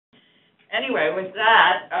Anyway, with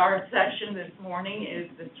that, our session this morning is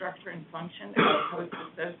the structure and function of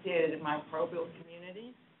host-associated microbial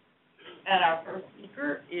communities. And our first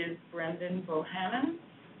speaker is Brendan Bohannan,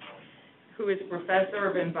 who is Professor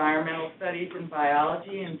of Environmental Studies and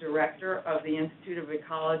Biology and Director of the Institute of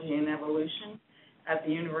Ecology and Evolution at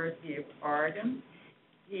the University of Oregon.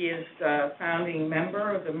 He is a founding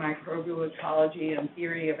member of the Microbial Ecology and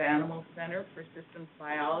Theory of Animals Center for Systems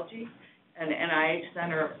Biology, an NIH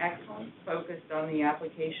Center of Excellence focused on the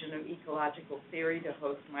application of ecological theory to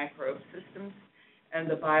host microbe systems, and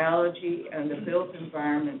the Biology and the Built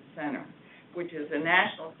Environment Center, which is a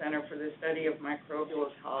national center for the study of microbial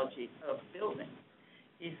ecology of buildings.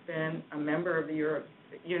 He's been a member of the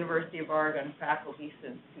University of Oregon faculty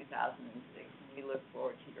since 2006, and we look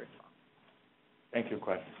forward to your talk. Thank you,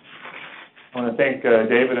 Quinn. I want to thank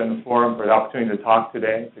David and the forum for the opportunity to talk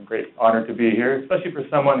today. It's a great honor to be here, especially for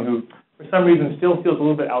someone who, for some reason, still feels a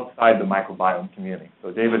little bit outside the microbiome community.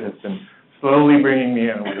 So David has been slowly bringing me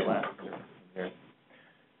in over the last years.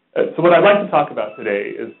 So what I'd like to talk about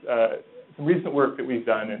today is some recent work that we've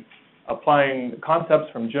done in applying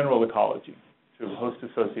concepts from general ecology to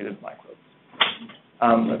host-associated microbes.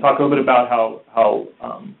 I'll talk a little bit about how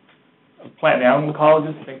plant and animal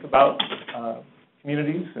ecologists think about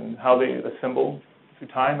communities and how they assemble through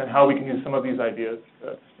time, and how we can use some of these ideas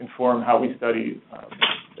to inform how we study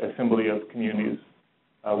assembly of communities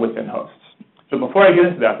within hosts. So before I get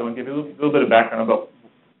into that, I want to give you a little bit of background about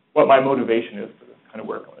what my motivation is for this kind of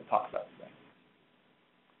work I want to talk about today.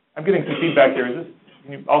 I'm getting some feedback here.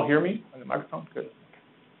 Can you all hear me on the microphone? Good.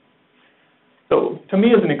 So to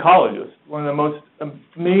me as an ecologist, one of the most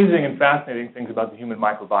amazing and fascinating things about the human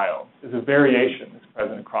microbiome is the variation that's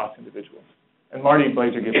present across individuals. And Marty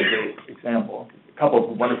Blazer gave a great example, a couple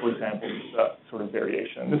of wonderful examples of that sort of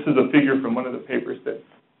variation. This is a figure from one of the papers that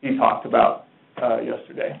he talked about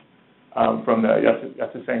yesterday from the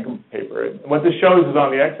Yasasenko paper. And what this shows is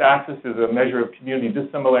on the x-axis is a measure of community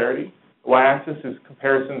dissimilarity. The y-axis is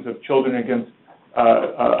comparisons of children against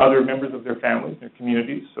other members of their families, their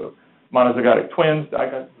communities. So monozygotic twins,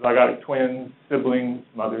 dizygotic twins, siblings,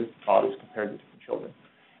 mothers, fathers compared to different children.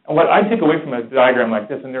 And what I take away from a diagram like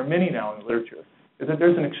this, and there are many now in the literature, is that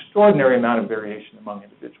there's an extraordinary amount of variation among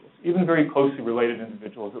individuals, even very closely related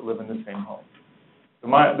individuals that live in the same home. The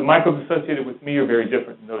microbes associated with me are very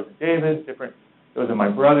different than those of David, different those of my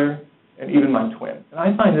brother, and even my twin. And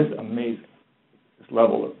I find this amazing, this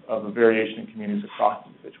level of variation in communities across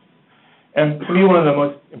individuals. And to me, one of the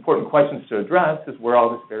most important questions to address is where all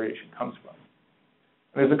this variation comes from.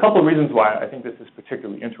 And there's a couple of reasons why I think this is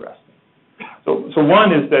particularly interesting. So one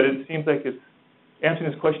is that it seems like answering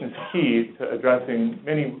this question is key to addressing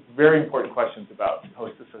many very important questions about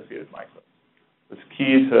host-associated microbes. It's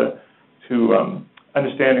key to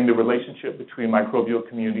understanding the relationship between microbial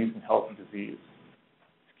communities and health and disease.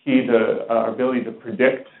 It's key to our ability to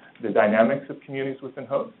predict the dynamics of communities within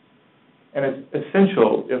hosts. And it's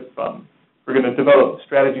essential if we're going to develop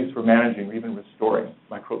strategies for managing or even restoring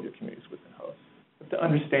microbial communities within hosts, to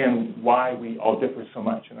understand why we all differ so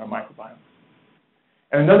much in our microbiome.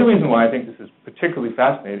 And another reason why I think this is particularly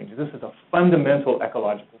fascinating is this is a fundamental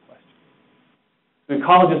ecological question. The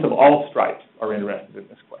ecologists of all stripes are interested in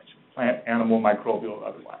this question, plant, animal, microbial,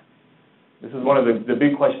 otherwise. This is one of the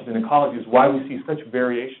big questions in ecology, is why we see such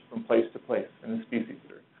variation from place to place in the species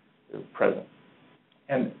that are present.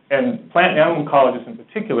 And plant and animal ecologists in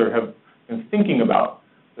particular have been thinking about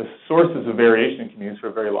the sources of variation in communities for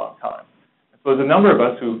a very long time. So there's a number of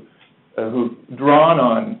us who've drawn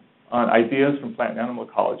on ideas from plant and animal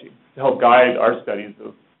ecology to help guide our studies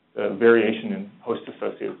of the variation in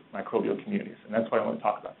host-associated microbial communities, and that's what I want to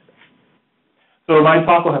talk about today. So my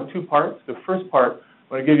talk will have two parts. The first part,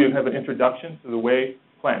 I want to give you kind of an introduction to the way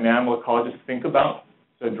plant and animal ecologists think about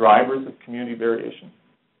the drivers of community variation.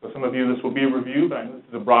 So some of you, this will be a review, but I know this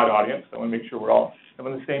is a broad audience, so I want to make sure we're all on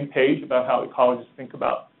the same page about how ecologists think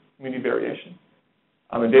about community variation.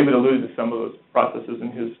 And David alluded to some of those processes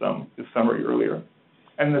in his summary earlier.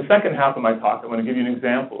 And in the second half of my talk, I want to give you an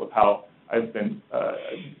example of how I've been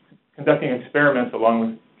conducting experiments along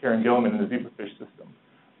with Karen Gilman in the zebrafish system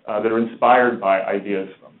that are inspired by ideas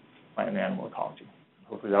from plant and animal ecology.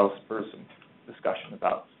 Hopefully that will spur some discussion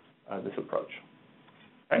about this approach.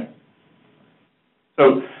 Okay?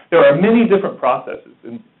 So there are many different processes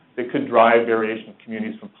that could drive variation of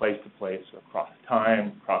communities from place to place, across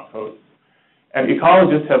time, across hosts. And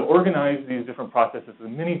ecologists have organized these different processes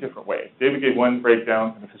in many different ways. David gave one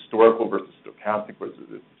breakdown, kind of historical versus stochastic versus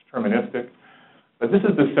deterministic. But this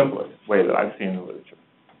is the simplest way that I've seen in the literature.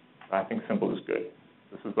 I think simple is good.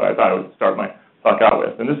 This is what I thought I would start my talk out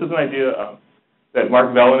with. And this is an idea that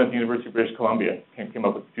Mark Vellon at the University of British Columbia came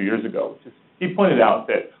up with a few years ago, which is he pointed out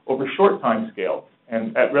that over short time scales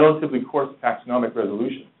and at relatively coarse taxonomic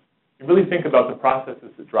resolution, you really think about the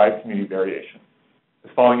processes that drive community variation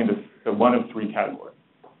as falling into one of three categories.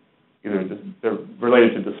 Either they're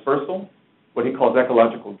related to dispersal, what he calls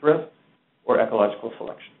ecological drift, or ecological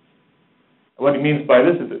selection. And what he means by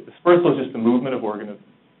this is that dispersal is just the movement of organisms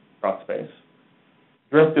across space.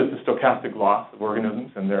 Drift is the stochastic loss of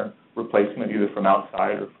organisms and their replacement either from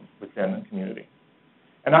outside or from within a community.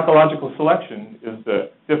 And ecological selection is the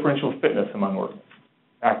differential fitness among organisms.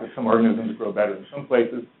 The fact that some organisms grow better in some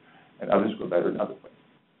places and others grow better in other places.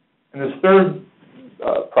 And this third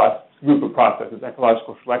group of processes,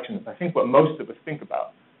 ecological selection, is I think what most of us think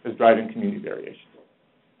about as driving community variation,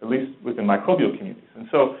 at least within microbial communities. And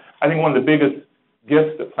so I think one of the biggest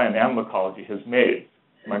gifts that plant and animal ecology has made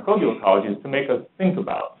in microbial ecology is to make us think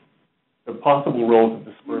about the possible roles of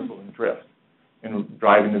dispersal and drift in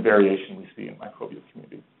driving the variation we see in microbial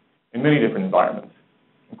communities in many different environments,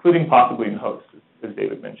 including possibly in hosts, as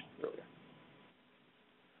David mentioned earlier.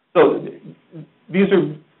 So these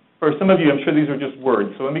are, for some of you, I'm sure these are just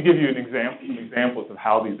words. So let me give you some examples of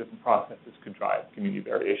how these different processes could drive community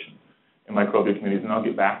variation in microbial communities, and I'll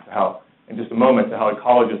get back to how, in just a moment, to how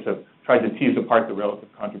ecologists have tried to tease apart the relative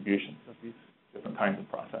contributions of these different kinds of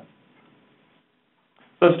processes.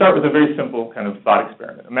 So let's start with a very simple kind of thought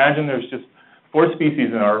experiment. Imagine there's just 4 species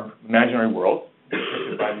in our imaginary world,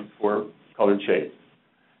 depicted by these 4 colored shapes,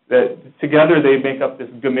 that together they make up this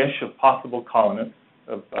gamish of possible colonists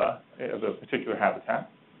of a particular habitat,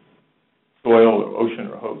 soil or ocean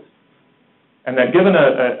or host. And that given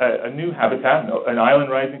a new habitat, an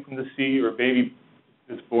island rising from the sea or a baby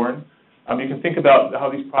is born, you can think about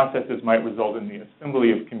how these processes might result in the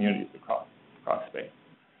assembly of communities across space.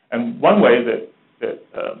 And one way that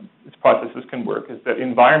these processes can work is that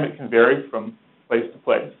environment can vary from place to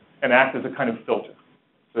place and act as a kind of filter.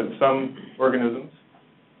 So that some organisms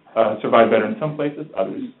survive better in some places,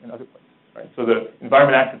 others in other places. Right? So the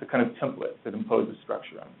environment acts as a kind of template that imposes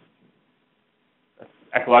structure on it. That's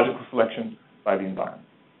ecological selection by the environment.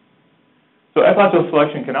 So ecological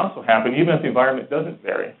selection can also happen even if the environment doesn't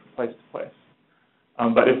vary from place to place.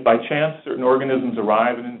 But if by chance certain organisms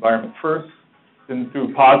arrive in an environment first, then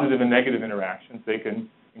through positive and negative interactions, they can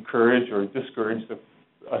encourage or discourage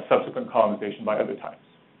a subsequent colonization by other types.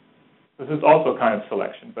 This is also a kind of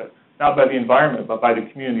selection, but not by the environment, but by the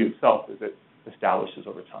community itself as it establishes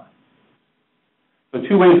over time. So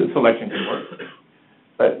 2 ways that selection can work.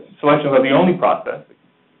 But selection is not the only process that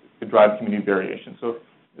could drive community variation. So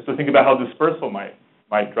think about how dispersal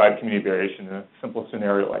might drive community variation in a simple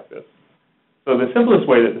scenario like this. So the simplest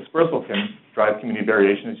way that dispersal can drive community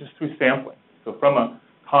variation is just through sampling. So from a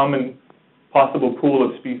common possible pool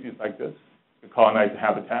of species like this to colonize a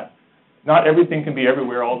habitat, not everything can be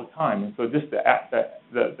everywhere all the time. And so just the act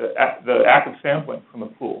of sampling from a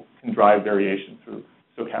pool can drive variation through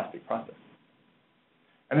stochastic processes.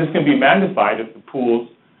 And this can be magnified if the pools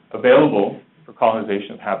available for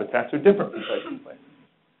colonization of habitats are different from place to place.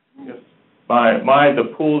 If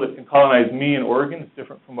the pool that can colonize me in Oregon is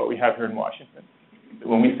different from what we have here in Washington.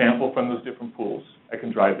 When we sample from those different pools, I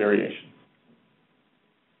can drive variation.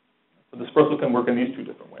 So dispersal can work in these 2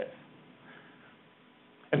 different ways.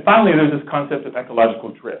 And finally, there's this concept of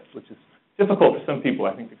ecological drift, which is difficult for some people,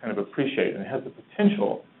 I think, to kind of appreciate, and it has the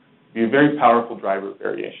potential to be a very powerful driver of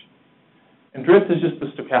variation. And drift is just the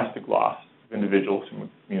stochastic loss of individuals from a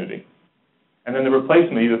community, and then the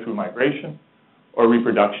replacement either through migration or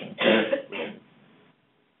reproduction.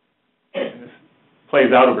 And this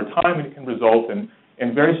plays out over time, and it can result in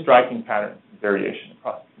very striking patterns of variation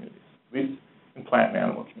across communities, at least in plant and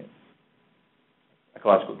animal communities.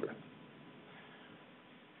 Ecological drift.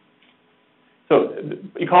 So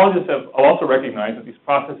ecologists have also recognized that these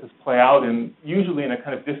processes play out usually in a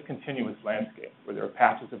kind of discontinuous landscape, where there are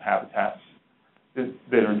patches of habitats that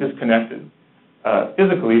are disconnected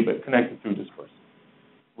physically, but connected through dispersal,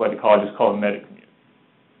 what ecologists call a meta-community.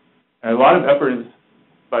 And a lot of effort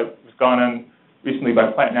has gone on recently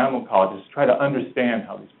by plant and animal ecologists to try to understand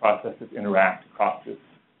how these processes interact across this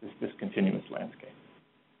discontinuous landscape.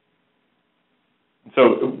 And so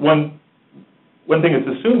one thing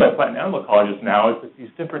that's assumed by plant and animal ecologists now is that these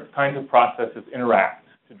different kinds of processes interact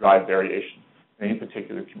to drive variation in any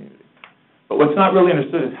particular community. But what's not really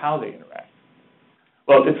understood is how they interact.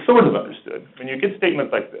 Well, it's sort of understood. When you get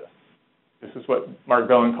statements like this is what Mark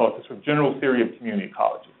Vellon calls the sort of general theory of community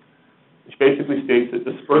ecology, which basically states that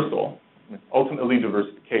dispersal, ultimately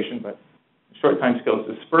diversification, but in short time scales,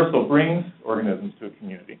 dispersal brings organisms to a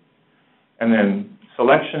community. And then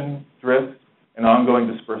selection, drift, and ongoing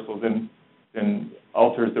dispersal then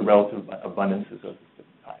alters the relative abundances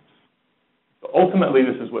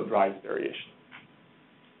what drives variation.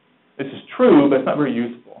 This is true, but it's not very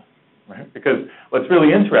useful, right? Because what's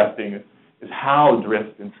really interesting is how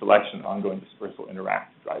drift and selection and ongoing dispersal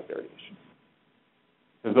interact to drive variation.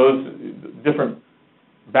 Because those different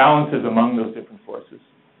balances among those different forces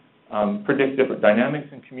predict different dynamics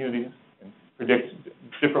in communities and predict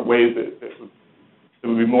different ways that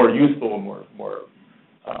would be more useful and more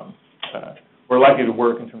likely to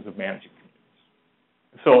work in terms of managing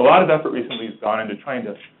communities. So a lot of effort recently has gone into trying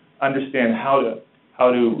to understand how to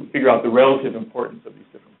figure out the relative importance of these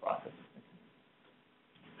different processes.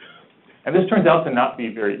 And this turns out to not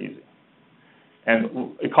be very easy.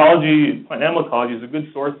 And ecology, plant animal ecology, is a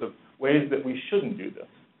good source of ways that we shouldn't do this,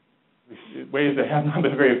 ways that have not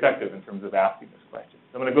been very effective in terms of asking this question.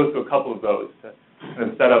 So I'm going to go through a couple of those to kind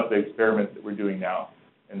of set up the experiment that we're doing now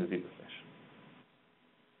in the zebrafish.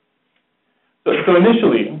 So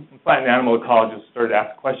initially, plant and animal ecologists started to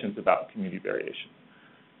ask questions about community variation.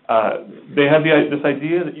 They had this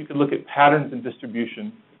idea that you could look at patterns and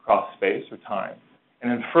distribution across space or time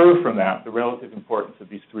and infer from that the relative importance of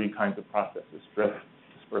these three kinds of processes: drift,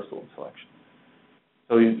 dispersal, and selection.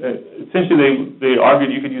 So essentially, they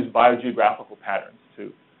argued you could use biogeographical patterns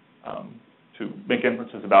to make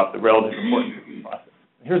inferences about the relative importance of these processes.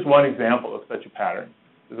 And here's one example of such a pattern.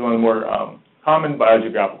 This is one of the more common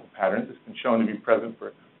biogeographical patterns. It's been shown to be present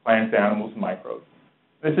for plants, animals, and microbes.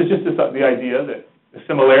 This is just the idea that the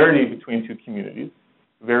similarity between two communities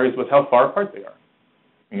varies with how far apart they are.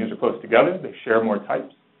 Communities are close together, they share more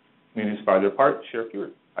types. Communities farther apart share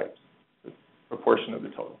fewer types, the proportion of the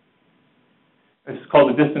total. This is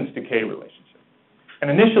called the distance decay relationship. And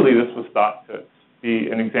initially, this was thought to be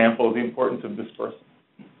an example of the importance of dispersal.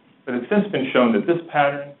 But it's since been shown that this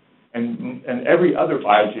pattern and every other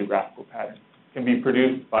biogeographical pattern can be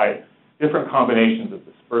produced by different combinations of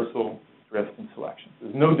dispersal, drift, and selection.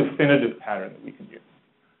 There's no definitive pattern that we can use.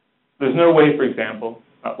 There's no way, for example,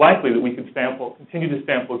 not likely that we could continue to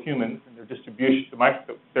sample humans and their distribution,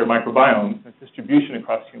 their microbiomes, their distribution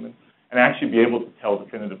across humans, and actually be able to tell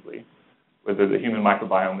definitively whether the human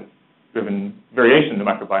microbiome is driven, variation in the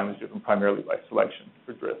microbiome is driven primarily by selection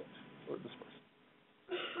for drift or dispersal.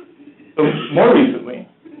 So more recently,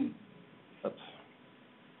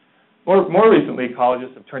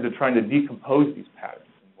 ecologists have turned to trying to decompose these patterns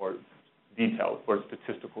in more detail for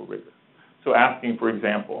statistical rigor. So asking, for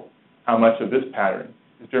example, how much of this pattern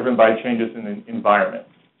is driven by changes in the environment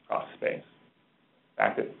across space. The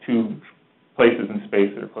fact that two places in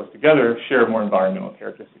space that are close together share more environmental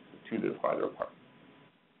characteristics than two that are farther apart.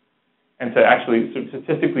 And to actually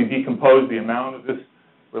statistically decompose the amount of this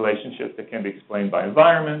relationship that can be explained by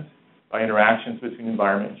environment, by interactions between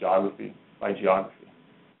environment and geography, by geography.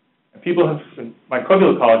 And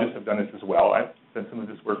microbial ecologists have done this as well. I've done some of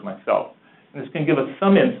this work myself. And this can give us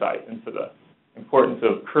some insight into the importance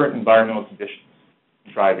of current environmental conditions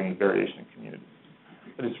driving the variation in communities.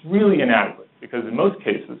 But it's really inadequate because in most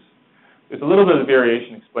cases, there's a little bit of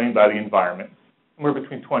variation explained by the environment, somewhere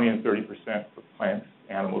between 20 and 30% for plants,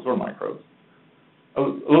 animals, or microbes. A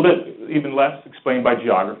little bit even less explained by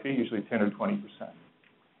geography, usually 10 or 20%.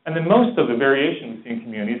 And then most of the variation we see in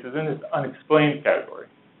communities is in this unexplained category,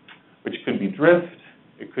 which could be drift,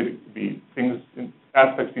 it could be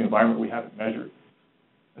aspects of the environment we haven't measured.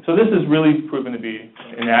 And so this has really proven to be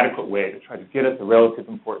an inadequate way to try to get at the relative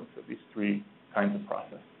importance of these three kinds of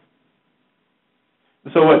processes.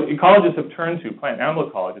 So what ecologists have turned to, plant and animal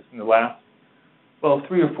ecologists, in the last,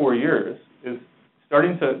 3 or 4 years, is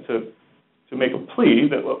starting to make a plea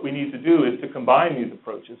that what we need to do is to combine these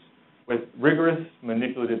approaches with rigorous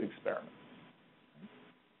manipulative experiments,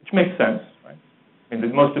 which makes sense, right? And the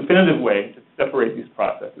most definitive way to separate these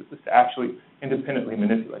processes is to actually independently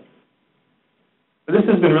manipulate. But this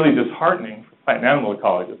has been really disheartening for plant and animal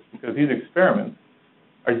ecologists because these experiments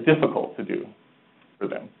are difficult to do for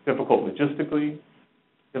them, difficult logistically,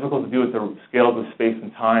 difficult to do at the scales of space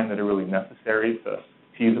and time that are really necessary to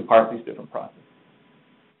tease apart these different processes.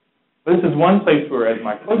 But this is one place where, as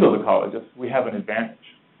microbial ecologists, we have an advantage.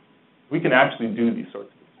 We can actually do these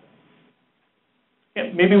sorts of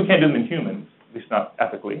experiments. Maybe we can't do them in humans, at least not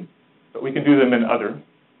ethically, but we can do them in other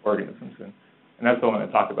organisms. And that's what I want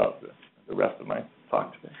to talk about the rest of my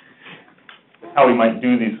talk today. How we might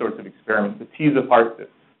do these sorts of experiments to tease apart the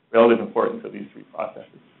relative importance of these three processes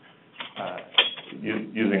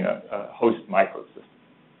using a host microbe system.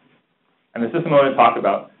 And the system I want to talk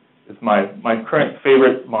about is my current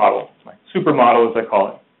favorite model, my supermodel as I call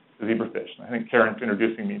it, the zebrafish. And I think Karen's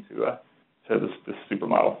introducing me to this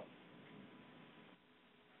supermodel.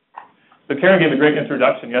 So Karen gave a great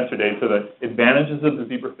introduction yesterday to the advantages of the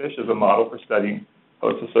zebrafish as a model for studying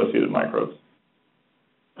host-associated microbes.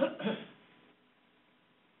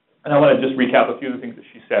 And I want to just recap a few of the things that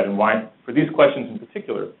she said and why, for these questions in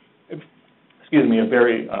particular, a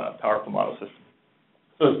very powerful model system.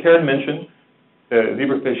 So as Karen mentioned, the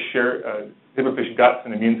zebrafish guts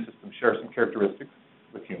and immune system share some characteristics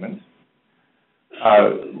with humans.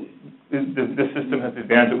 This system has the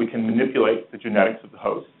advantage that we can manipulate the genetics of the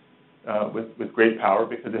host with great power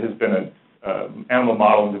because it has been an animal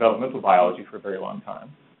model in developmental biology for a very long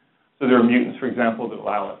time. So there are mutants, for example, that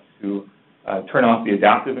allow us to turn off the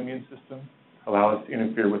adaptive immune system, allow us to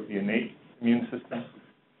interfere with the innate immune system.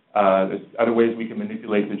 There's other ways we can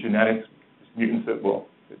manipulate the genetics. There's mutants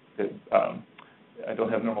that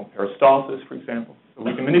don't have normal peristalsis, for example. So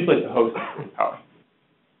we can manipulate the host with great power.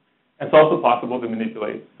 And it's also possible to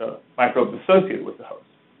manipulate the microbes associated with the host.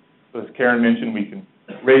 So as Karen mentioned, we can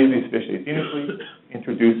raise these fish agenically,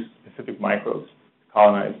 introduce specific microbes to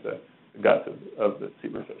colonize the guts of the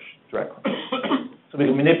zebrafish directly. So we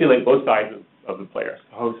can manipulate both sides of the players,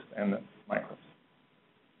 the host and the microbes.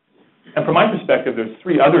 And from my perspective, there's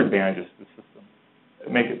three other advantages to the system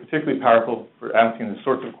that make it particularly powerful for asking the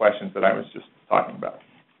sorts of questions that I was just talking about.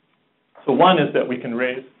 So one is that we can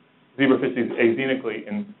raise zebrafishes agenically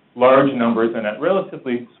in large numbers and at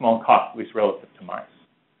relatively small cost, at least relative to mice.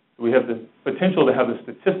 So we have the potential to have the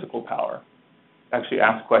statistical power to actually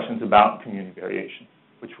ask questions about community variation,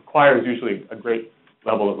 which requires usually a great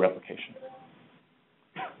level of replication.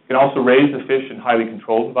 We can also raise the fish in highly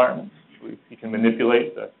controlled environments. We can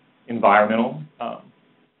manipulate the environmental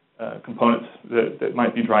components that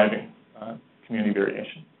might be driving community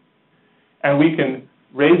variation. And we can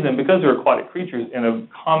raise them, because they're aquatic creatures, in a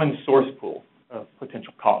common source pool of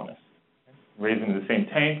potential colonists. Raise them in the same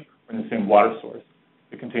tank or in the same water source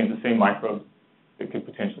that contains the same microbes that could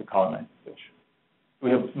potentially colonize the fish. We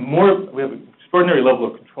have an extraordinary level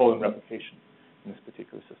of control and replication in this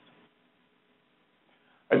particular system.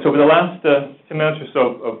 All right, so over the last 10 minutes or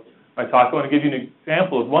so of my talk, I want to give you an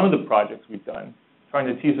example of one of the projects we've done, trying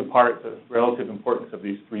to tease apart the relative importance of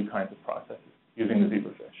these three kinds of processes using the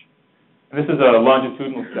zebrafish. And this is a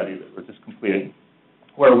longitudinal study that we're just completing,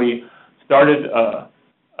 where we started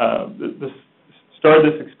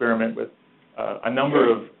this experiment with a number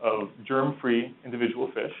of germ-free individual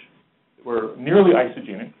fish that were nearly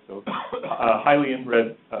isogenic, so highly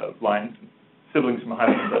inbred lines, siblings from a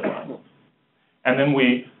highly inbred line. And then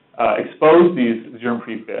we exposed these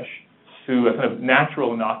germ-free fish to a kind of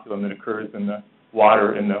natural inoculum that occurs in the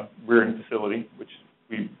water in the rearing facility, which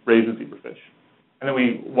we raise the zebrafish. And then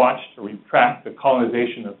we tracked the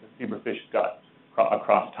colonization of the zebrafish gut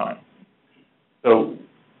across time. So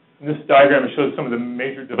in this diagram, it shows some of the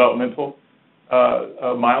major developmental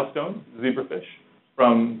milestones of the zebrafish,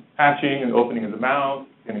 from hatching and opening of the mouth,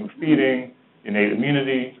 beginning of feeding, innate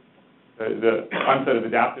immunity, the onset of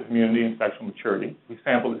adaptive immunity, and sexual maturity. We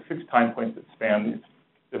sampled at 6 time points that span these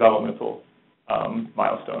developmental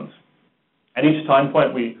milestones. At each time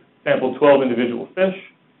point, we sampled 12 individual fish,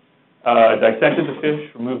 dissected the fish,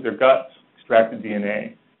 removed their guts, extracted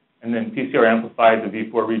DNA, and then PCR amplified the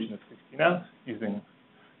V4 region of 16S using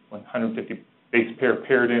 150 base pair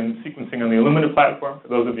paired-in sequencing on the Illumina platform, for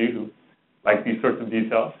those of you who like these sorts of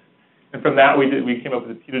details. And from that, we came up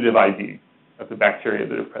with a putative ID of the bacteria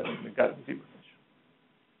that are present in the gut of the zebrafish.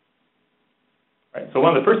 Right, so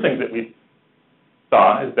one of the first things that we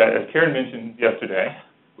saw is that, as Karen mentioned yesterday,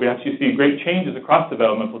 we actually see great changes across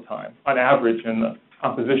developmental time, on average, in the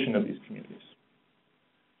composition of these communities.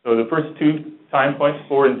 So the first 2 time points,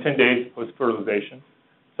 4 and 10 days post-fertilization,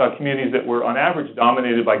 saw communities that were, on average,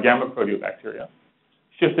 dominated by gamma proteobacteria,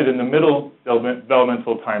 shifted in the middle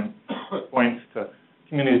developmental time points to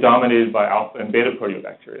communities dominated by alpha and beta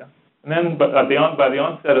proteobacteria. And then by the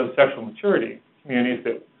onset of sexual maturity, communities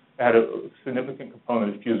that had a significant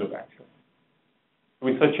component of fusobacteria. So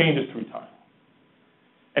we saw changes through time.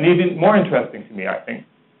 And even more interesting to me, I think,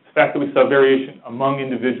 the fact that we saw variation among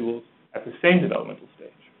individuals at the same developmental stage.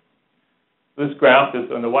 So this graph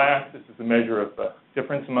is, on the y-axis, is a measure of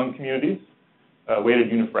difference among communities, weighted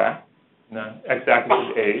unifrac, and the x-axis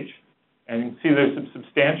is age. And you can see there's some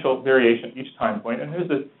substantial variation at each time point, and there's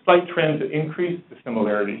a slight trend to increase the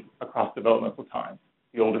similarity across developmental time,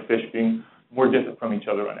 the older fish being more different from each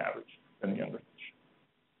other on average than the younger fish.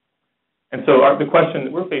 And so the question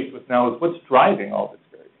that we're faced with now is, what's driving all this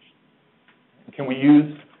variation? And can we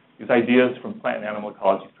use these ideas from plant and animal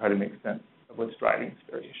ecology to try to make sense of what's driving this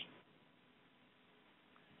variation?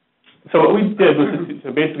 So what we did was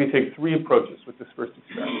to basically take 3 approaches with this first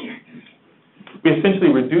experiment. We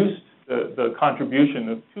essentially reduced the contribution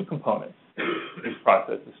of 2 components of these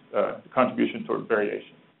processes, the contribution toward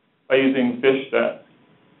variation, by using fish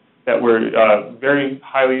that were very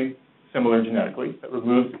highly similar genetically, that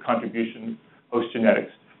removed the contribution of host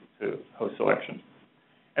genetics to host selection.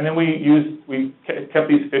 And then we kept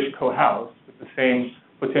these fish co-housed with the same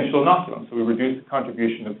potential inoculum, so we reduced the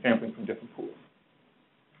contribution of sampling from different pools.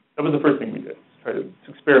 That was the first thing we did, try to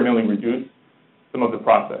experimentally reduce some of the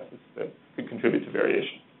processes that could contribute to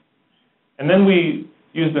variation. And then we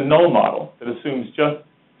used a null model that assumes just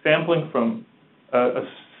sampling from a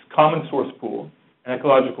common source pool and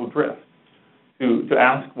ecological drift to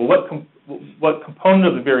ask, well, what component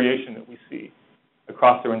of the variation that we see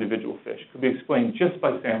across their individual fish could be explained just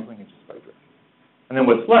by sampling and just by drift. And then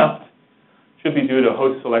what's left should be due to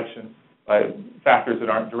host selection by factors that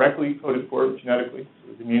aren't directly coded for genetically,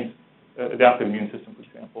 so the adaptive immune system, for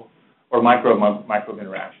example, or microbe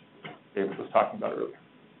interactions that David was talking about earlier.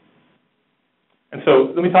 And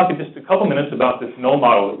so let me talk in just a couple minutes about this null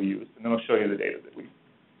model that we used, and then I'll show you the data that we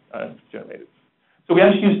generated. So we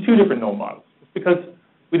actually used two different null models, just because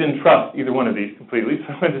we didn't trust either one of these completely,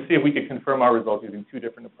 so I wanted to see if we could confirm our results using two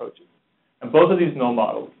different approaches. And both of these null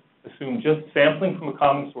models assume just sampling from a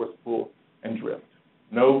common source pool and drift,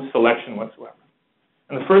 no selection whatsoever.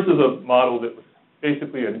 And the first is a model that was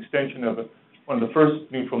basically an extension of one of the first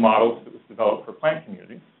neutral models that was developed for plant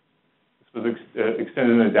communities. This was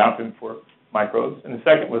extended and adapted for microbes. And the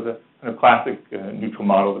second was a kind of classic neutral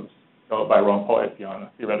model that was developed by Jean-Paul Etienne,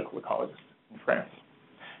 a theoretical ecologist in France.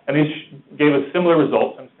 And these gave us similar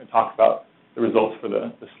results. I'm just going to talk about the results for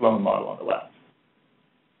the Sloan model on the left.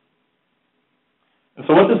 And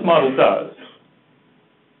so what this model does,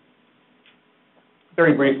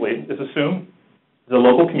 very briefly, is assume the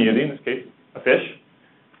local community, in this case a fish,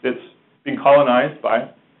 that's being colonized by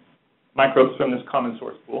microbes from this common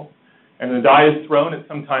source pool. And the die is thrown at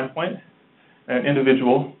some time point, and an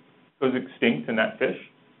individual goes extinct in that fish.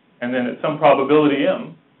 And then at some probability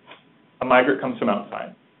m, a migrant comes from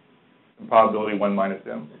outside. And probability 1 minus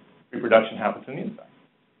m, reproduction happens in the inside.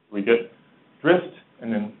 We get drift,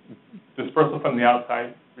 and then dispersal from the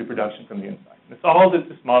outside, reproduction from the inside. And it's all that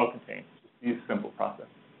this model contains, just these simple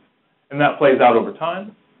processes. And that plays out over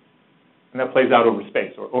time, and that plays out over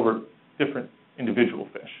space, or over different individual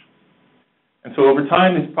fish. And so over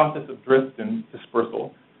time, this process of drift and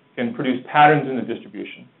dispersal can produce patterns in the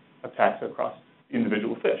distribution of taxa across the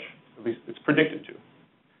individual fish. At least it's predicted to.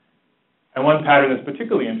 And one pattern that's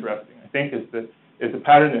particularly interesting, I think, is the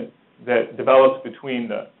pattern that develops between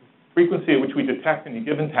the frequency at which we detect any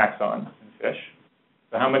given taxon in fish,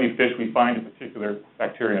 so how many fish we find a particular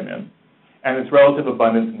bacterium in, and its relative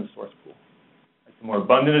abundance in the source pool. The more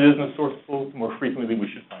abundant it is in the source pool, the more frequently we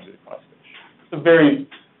should find it across fish. It's a very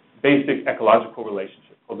basic ecological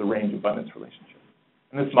relationship called the range abundance relationship.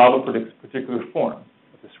 And this model predicts a particular form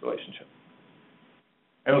of this relationship.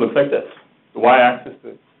 And it looks like this. The y-axis,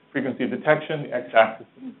 the frequency of detection, the x-axis,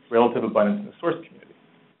 the relative abundance in the source community.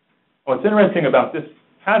 What's interesting about this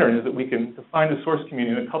pattern is that we can define the source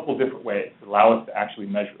community in a couple different ways that allow us to actually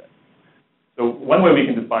measure it. So one way we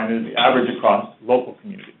can define it is the average across local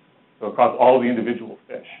communities, so across all of the individual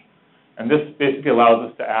fish. And this basically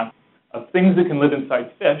allows us to ask, of things that can live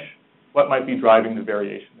inside fish, what might be driving the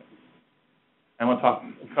variation that we see. And I want to talk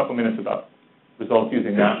a couple minutes about results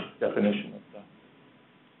using that definition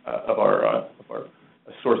of our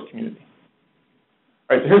source community.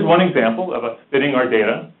 All right, so here's one example of us fitting our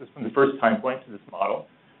data just from the first time point to this model.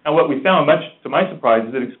 And what we found, much to my surprise,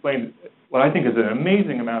 is it explained what I think is an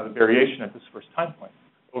amazing amount of variation at this first time point.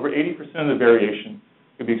 Over 80% of the variation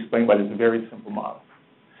could be explained by this very simple model.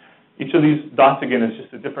 Each of these dots, again, is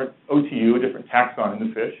just a different OTU, a different taxon in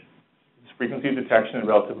the fish. It's frequency of detection and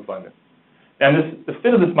relative abundance. And the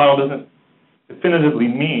fit of this model doesn't definitively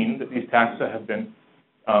mean that these taxa have been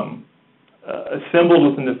assembled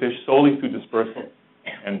within the fish solely through dispersal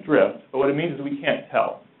and drift. But what it means is we can't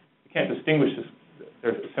tell. We can't distinguish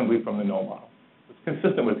their assembly from the null model. It's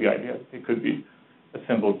consistent with the idea that they could be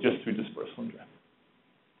assembled just through dispersal and drift.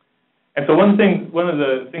 And so one of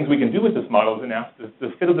the things we can do with this model is ask, does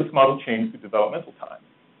the fit of this model change through developmental time?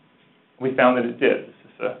 We found that it did. This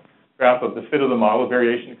is a graph of the fit of the model,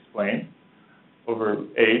 variation explained over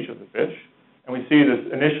age of the fish. And we see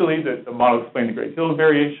this initially that the model explained a great deal of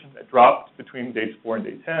variation that dropped between days 4 and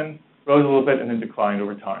day 10, rose a little bit, and then declined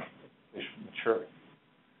over time, fish maturing.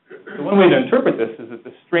 So one way to interpret this is that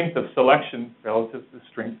the strength of selection relative to the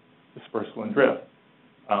strength of dispersal and drift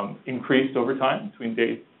increased over time between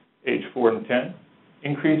age 4 and 10,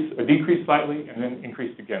 increased or decreased slightly, and then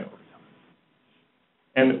increased again over time.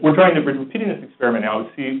 And we're repeating this experiment now to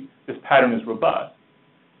see this pattern is robust.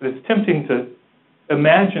 But it's tempting to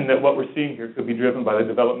imagine that what we're seeing here could be driven by the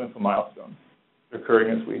developmental milestones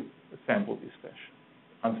occurring as we sample these fish.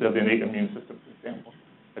 Onset of the innate immune system, for example,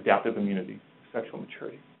 adaptive immunity, sexual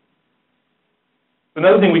maturity. So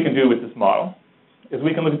another thing we can do with this model is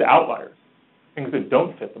we can look at the outliers, things that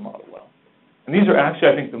don't fit the model well. And these are actually,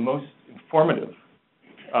 I think, the most informative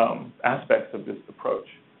aspects of this approach.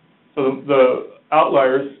 So the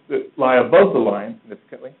outliers that lie above the line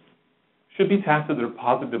significantly should be taxa that are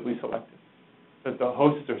positively selected, that the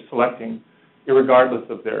hosts are selecting irregardless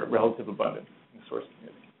of their relative abundance in the source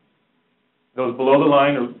community. Those below the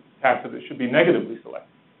line are taxa that should be negatively selected.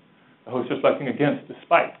 The hosts are selecting against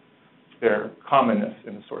despite their commonness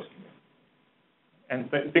in the source community. And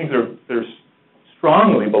things that are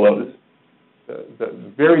strongly below this,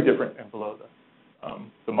 the very different and below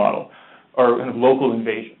the model, are kind of local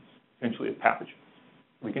invasions, essentially of pathogens.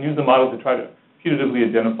 We can use the model to try to putatively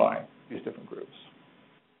identify these different groups.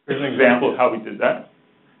 Here's an example of how we did that.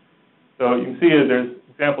 So you can see there's an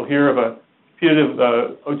example here of a putative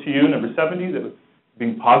OTU number 70 that was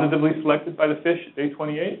being positively selected by the fish at day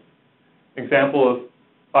 28. Example of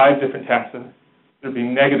 5 different taxa that are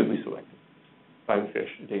being negatively selected by the fish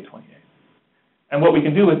at day 28. And what we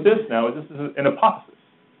can do with this now is this is an hypothesis,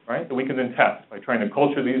 right, that we can then test by trying to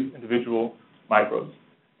culture these individual microbes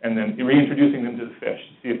and then reintroducing them to the fish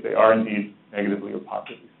to see if they are indeed negatively or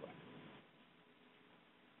positively selected.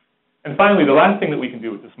 And finally, the last thing that we can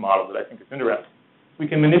do with this model that I think is interesting, we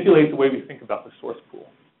can manipulate the way we think about the source pool.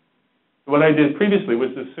 So what I did previously was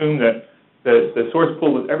to assume that the source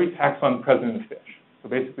pool was every taxon present in the fish, so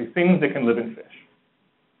basically things that can live in fish.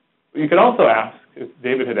 But you could also ask, as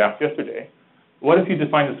David had asked yesterday, what if you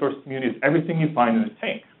define the source community as everything you find in the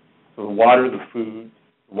tank? So the water, the food,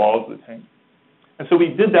 the walls of the tank. And so we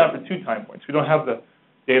did that for 2 time points. We don't have the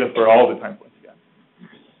data for all the time points yet.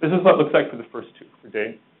 This is what it looks like for the first 2, for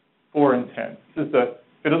day 4 and 10. This is the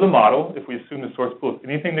fit of the model if we assume the source pool is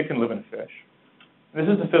anything that can live in fish. And this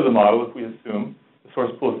is the fit of the model if we assume the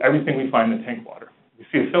source pool is everything we find in the tank water. We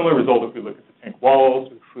see a similar result if we look at the tank walls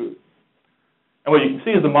or food. And what you can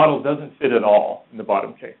see is the model doesn't fit at all in the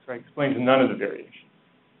bottom case, right? It explains none of the variation.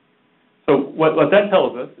 So what that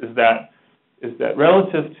tells us is that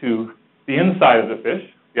relative to the inside of the fish,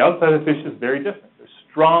 the outside of the fish is very different. There's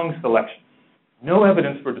strong selection. No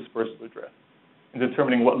evidence for dispersal or drift in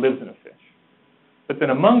determining what lives in a fish. But then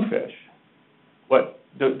among fish, what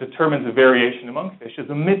determines a variation among fish is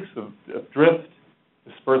a mix of drift,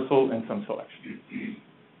 dispersal, and some selection.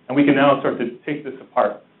 And we can now start to take this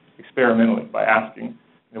apart experimentally by asking,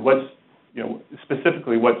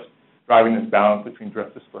 specifically what's driving this balance between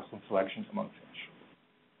drift, dispersal, and selection among fish.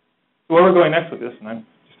 So where we're going next with this, and I'm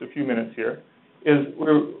just a few minutes here, is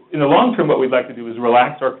in the long term what we'd like to do is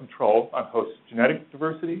relax our control on host genetic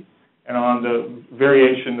diversity and on the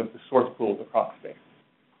variation of the source pools across space.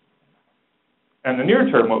 And the near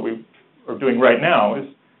term, what we are doing right now is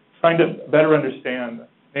trying to better understand the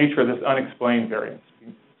nature of this unexplained variance,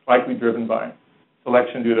 likely driven by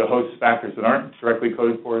selection due to host factors that aren't directly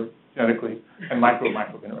coded for genetically and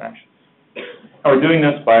micro-microbe interactions. And we're doing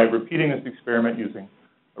this by repeating this experiment using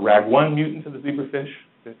a RAG1 mutant of the zebrafish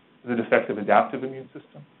that is a defective adaptive immune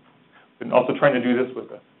system. We've been also trying to do this with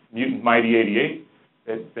a mutant MIDE88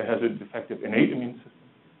 that has a defective innate immune system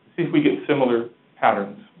to see if we get similar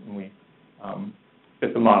patterns when we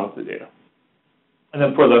fit the model to the data. And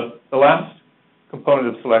then for the last component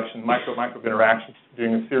of selection, micro-microbe interactions,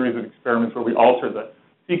 doing a series of experiments where we alter the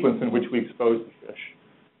sequence in which we expose the fish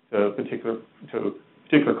to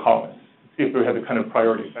particular colonies, see if we have the kind of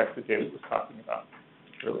priority effects that David was talking about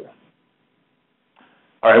earlier.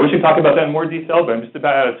 All right, we should talk about that in more detail, but I'm just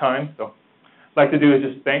about out of time. So what I'd like to do is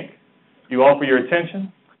just thank you all for your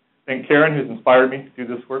attention. Thank Karen, who's inspired me to do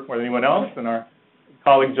this work more than anyone else, and our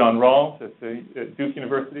colleague John Rawls at Duke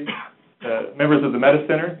University, members of the Meta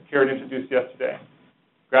Center that Karen introduced yesterday,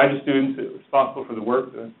 graduate students responsible for the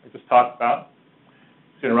work that I just talked about,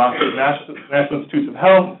 generosity of National Institutes of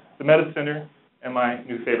Health, the Meta Center, and my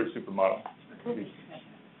new favorite supermodel. And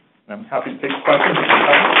I'm happy to take questions.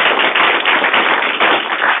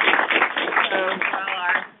 So while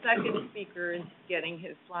our second speaker is getting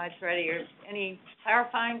his slides ready, are any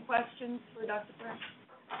clarifying questions for Dr. Brennan?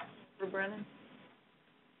 For Brennan?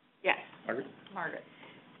 Yes. Margaret.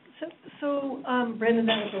 So Brendan,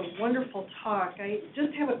 that was a wonderful talk. I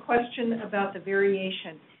just have a question about the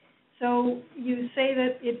variation. So you say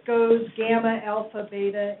that it goes gamma, alpha,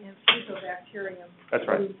 beta, and Fusobacterium. That's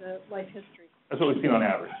right. Through the life history. That's what we've seen on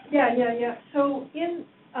average. Yeah. So and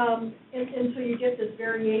so you get this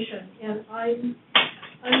variation, and I'm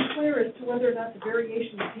unclear as to whether or not the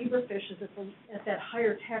variation of zebrafish is at that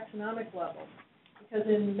higher taxonomic level, because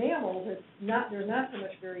in mammals there's not so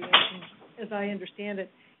much variation, as I understand it,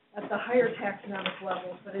 at the higher taxonomic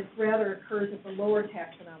levels, but it rather occurs at the lower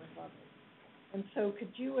taxonomic levels. And so could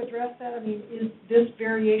you address that? I mean, is this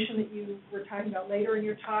variation that you were talking about later in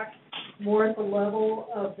your talk more at the level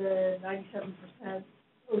of the 97%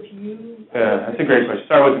 OTU? Yeah, that's a great question.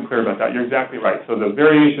 Sorry I wasn't clear about that. You're exactly right. So the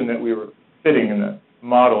variation that we were fitting in the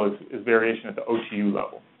model is variation at the OTU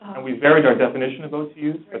level. And we varied our definition of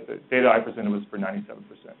OTUs, but the data I presented was for 97%.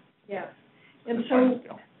 Yeah. And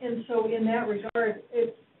so in that regard,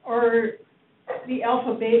 are the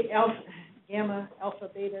gamma, alpha,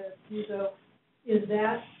 beta, fuso, does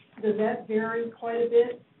that vary quite a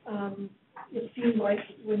bit? It seemed like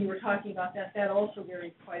when you were talking about that also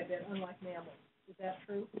varied quite a bit, unlike mammals. Is that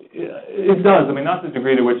true? Yeah, it does. I mean, not the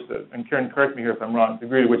degree to which and Karen, correct me here if I'm wrong, the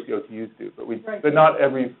degree to which the OTUs do, but not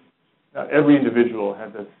every individual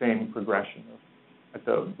had the same progression at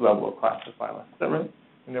the level of classophyla. Is that right?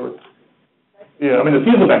 And there was, yeah, I mean, the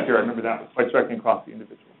fecal bacteria, I remember that was quite striking across the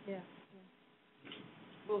individual. Yeah.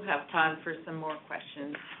 We'll have time for some more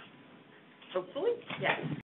questions. Hopefully, yes.